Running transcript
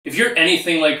If you're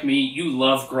anything like me, you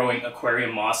love growing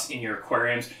aquarium moss in your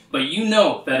aquariums, but you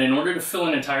know that in order to fill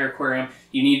an entire aquarium,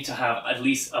 you need to have at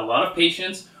least a lot of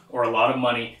patience or a lot of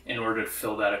money in order to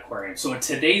fill that aquarium. So in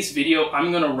today's video,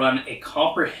 I'm going to run a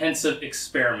comprehensive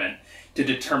experiment to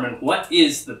determine what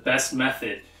is the best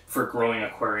method for growing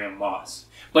aquarium moss.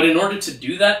 But in order to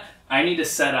do that, I need to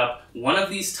set up one of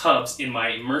these tubs in my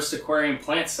immersed aquarium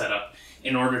plant setup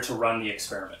in order to run the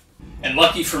experiment. And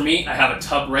lucky for me, I have a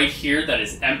tub right here that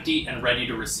is empty and ready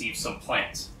to receive some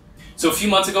plants. So a few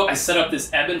months ago, I set up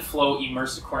this ebb and flow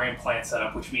immersed aquarium plant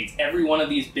setup, which means every one of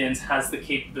these bins has the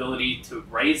capability to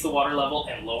raise the water level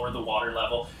and lower the water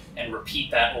level and repeat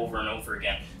that over and over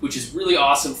again, which is really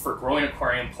awesome for growing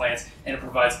aquarium plants, and it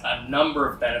provides a number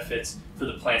of benefits for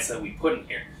the plants that we put in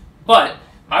here. But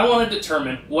I want to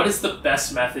determine what is the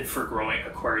best method for growing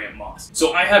aquarium moss.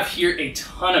 So I have here a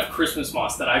ton of Christmas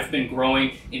moss that I've been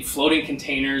growing in floating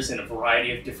containers in a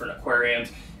variety of different aquariums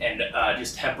and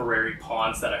just temporary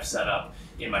ponds that I've set up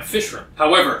in my fish room.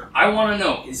 However, I want to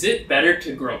know, is it better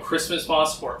to grow Christmas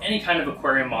moss or any kind of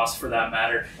aquarium moss for that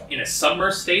matter in a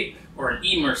submersed state or an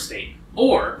emersed state?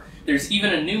 Or there's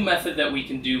even a new method that we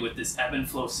can do with this ebb and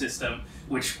flow system,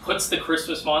 which puts the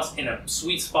Christmas moss in a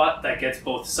sweet spot that gets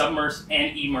both submersed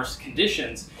and emersed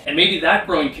conditions. And maybe that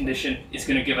growing condition is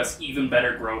going to give us even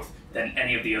better growth than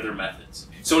any of the other methods.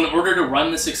 So in order to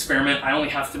run this experiment, I only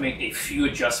have to make a few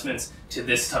adjustments to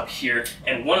this tub here.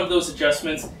 And one of those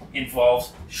adjustments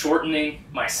involves shortening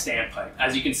my standpipe.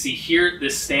 As you can see here,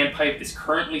 this standpipe is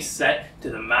currently set to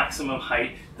the maximum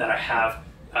height that I have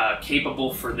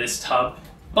capable for this tub.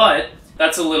 But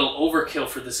that's a little overkill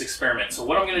for this experiment. So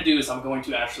what I'm going to do is I'm going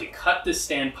to actually cut this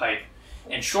standpipe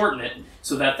and shorten it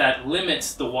so that that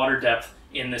limits the water depth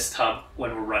in this tub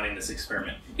when we're running this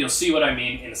experiment. You'll see what I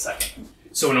mean in a second.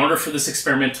 So in order for this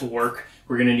experiment to work,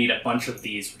 we're going to need a bunch of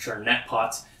these, which are net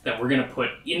pots that we're going to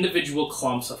put individual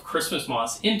clumps of Christmas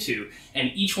moss into,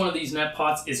 and each one of these net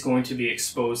pots is going to be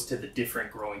exposed to the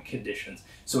different growing conditions.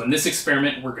 So in this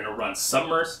experiment, we're going to run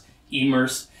submersed,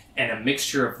 emersed, and a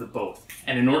mixture of the both.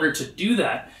 And in order to do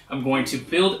that, I'm going to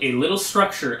build a little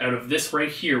structure out of this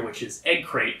right here, which is egg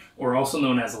crate, or also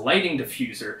known as lighting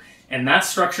diffuser. And that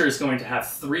structure is going to have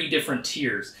 3 different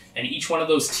tiers. And each one of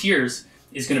those tiers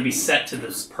is going to be set to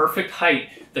this perfect height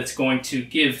that's going to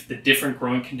give the different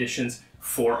growing conditions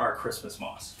for our Christmas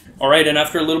moss. All right, and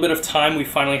after a little bit of time, we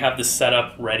finally have this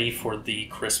setup ready for the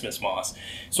Christmas moss.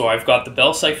 So I've got the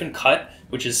bell siphon cut,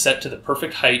 which is set to the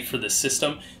perfect height for this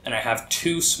system, and I have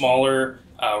 2 smaller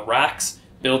racks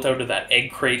built out of that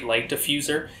egg crate light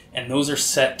diffuser, and those are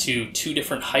set to 2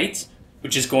 different heights,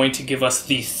 which is going to give us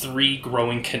the 3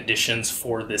 growing conditions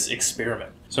for this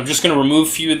experiment. So I'm just going to remove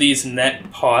a few of these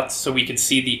net pots so we can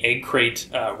see the egg crate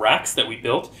racks that we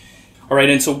built. All right,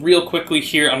 and so real quickly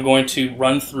here, I'm going to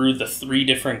run through the 3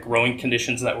 different growing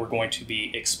conditions that we're going to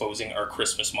be exposing our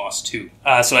Christmas moss to.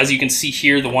 So as you can see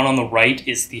here, the one on the right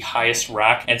is the highest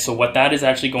rack. And so what that is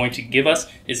actually going to give us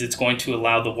is it's going to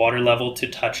allow the water level to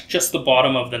touch just the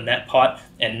bottom of the net pot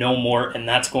and no more. And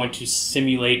that's going to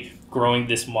simulate growing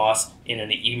this moss in an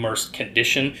immersed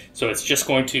condition. So it's just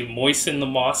going to moisten the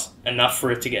moss enough for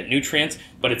it to get nutrients,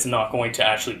 but it's not going to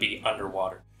actually be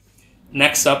underwater.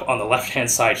 Next up on the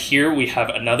left-hand side here, we have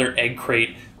another egg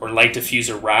crate or light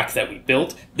diffuser rack that we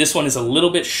built. This one is a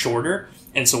little bit shorter,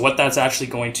 and so what that's actually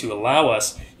going to allow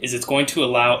us is it's going to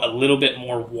allow a little bit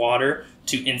more water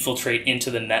to infiltrate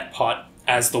into the net pot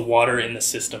as the water in the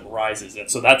system rises. And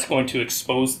so that's going to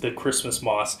expose the Christmas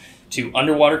moss to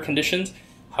underwater conditions.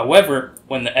 However,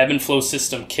 when the ebb and flow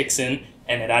system kicks in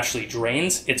and it actually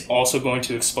drains, it's also going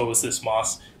to expose this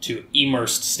moss to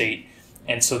immersed state.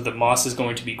 And so the moss is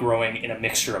going to be growing in a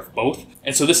mixture of both.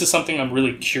 And so this is something I'm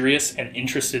really curious and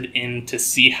interested in to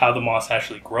see how the moss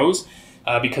actually grows,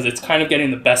 because it's kind of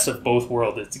getting the best of both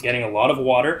worlds. It's getting a lot of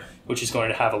water, which is going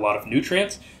to have a lot of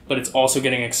nutrients, but it's also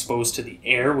getting exposed to the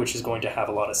air, which is going to have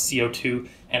a lot of CO2.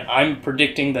 And I'm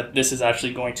predicting that this is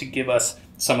actually going to give us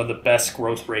some of the best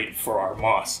growth rate for our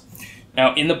moss.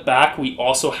 Now in the back, we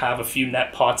also have a few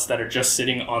net pots that are just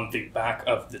sitting on the back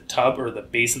of the tub or the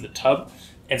base of the tub.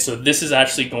 And so this is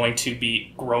actually going to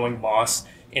be growing moss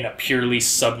in a purely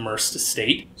submersed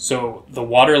state. So the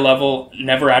water level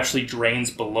never actually drains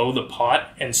below the pot.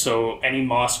 And so any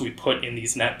moss we put in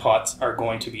these net pots are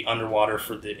going to be underwater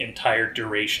for the entire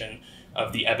duration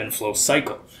of the ebb and flow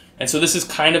cycle. And so this is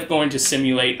kind of going to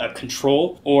simulate a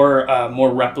control or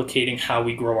more replicating how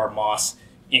we grow our moss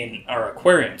in our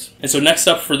aquariums. And so next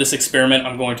up for this experiment,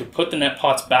 I'm going to put the net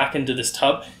pots back into this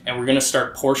tub, and we're going to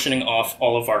start portioning off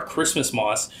all of our Christmas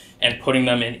moss and putting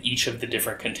them in each of the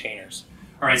different containers.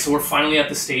 All right, so we're finally at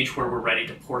the stage where we're ready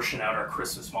to portion out our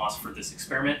Christmas moss for this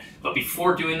experiment. But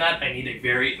before doing that, I need a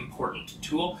very important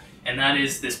tool, and that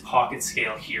is this pocket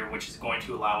scale here, which is going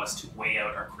to allow us to weigh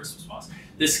out our Christmas moss.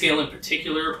 This scale in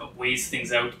particular weighs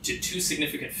things out to 2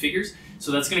 significant figures,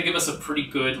 so that's going to give us a pretty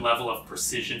good level of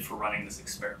precision for running this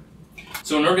experiment.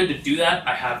 So in order to do that,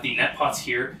 I have the net pots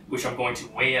here, which I'm going to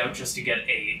weigh out just to get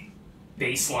a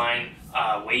baseline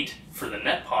weight for the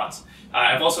net pots.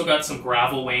 I've also got some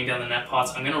gravel weighing down the net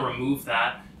pots. I'm going to remove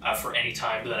that for any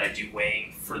time that I do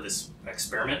weighing for this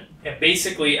experiment. And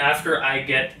basically, after I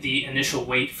get the initial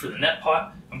weight for the net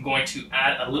pot, I'm going to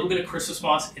add a little bit of Christmas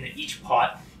moss into each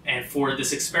pot. And for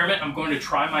this experiment, I'm going to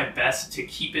try my best to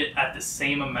keep it at the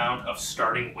same amount of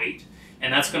starting weight.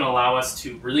 And that's going to allow us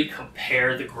to really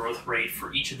compare the growth rate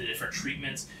for each of the different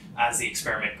treatments as the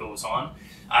experiment goes on.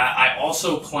 I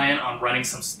also plan on running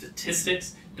some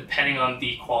statistics depending on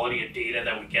the quality of data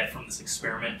that we get from this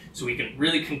experiment, so we can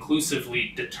really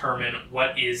conclusively determine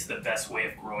what is the best way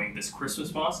of growing this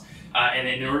Christmas moss. And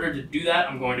in order to do that,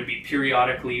 I'm going to be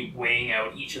periodically weighing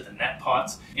out each of the net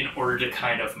pots in order to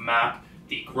kind of map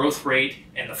the growth rate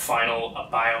and the final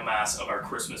biomass of our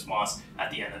Christmas moss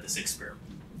at the end of this experiment.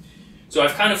 So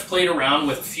I've kind of played around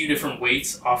with a few different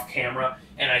weights off camera,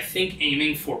 and I think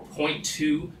aiming for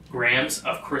 0.2 grams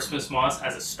of Christmas moss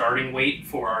as a starting weight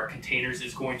for our containers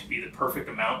is going to be the perfect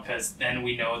amount, because then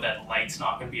we know that light's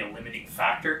not going to be a limiting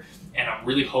factor, and I'm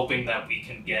really hoping that we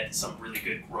can get some really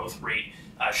good growth rate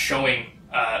showing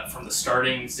from the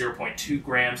starting 0.2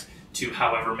 grams to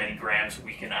however many grams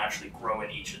we can actually grow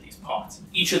in each of these pots.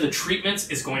 Each of the treatments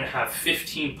is going to have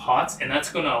 15 pots, and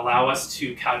that's going to allow us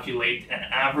to calculate an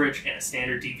average and a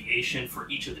standard deviation for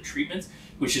each of the treatments,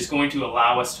 which is going to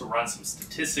allow us to run some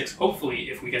statistics, hopefully,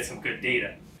 if we get some good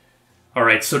data. All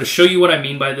right, so to show you what I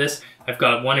mean by this, I've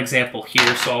got one example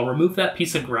here, so I'll remove that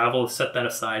piece of gravel, set that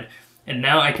aside, and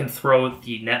now I can throw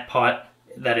the net pot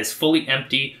that is fully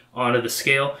empty onto the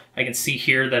scale. I can see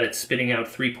here that it's spitting out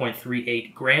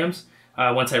 3.38 grams.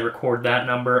 Once I record that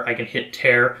number, I can hit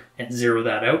tare and zero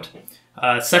that out.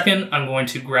 Second, I'm going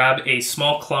to grab a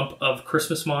small clump of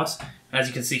Christmas moss. As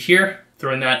you can see here,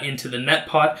 throwing that into the net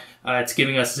pot, it's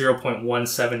giving us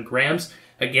 0.17 grams.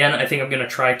 Again, I think I'm going to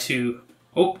try to,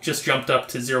 just jumped up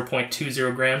to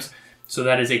 0.20 grams. So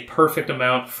that is a perfect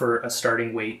amount for a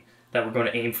starting weight that we're going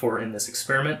to aim for in this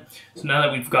experiment. So now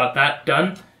that we've got that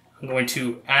done, I'm going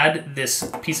to add this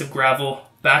piece of gravel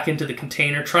back into the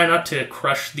container. Try not to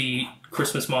crush the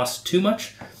Christmas moss too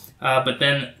much, but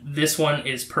then this one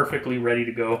is perfectly ready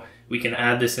to go. We can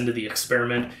add this into the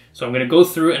experiment. So I'm going to go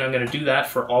through and I'm going to do that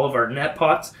for all of our net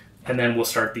pots, and then we'll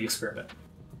start the experiment.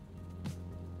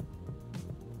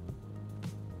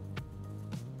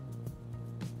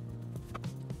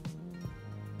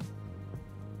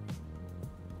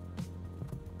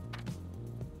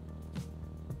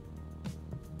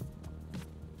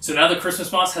 So now the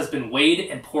Christmas moss has been weighed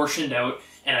and portioned out,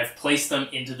 and I've placed them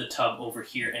into the tub over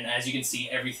here, and as you can see,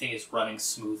 everything is running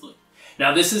smoothly.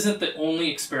 Now this isn't the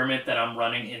only experiment that I'm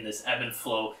running in this ebb and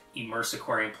flow immersed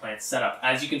aquarium plant setup.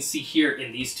 As you can see here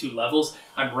in these 2 levels,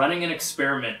 I'm running an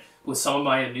experiment with some of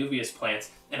my Anubias plants,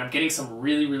 and I'm getting some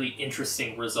really, really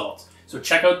interesting results. So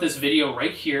check out this video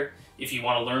right here if you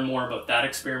want to learn more about that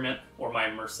experiment or my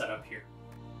immersed setup here.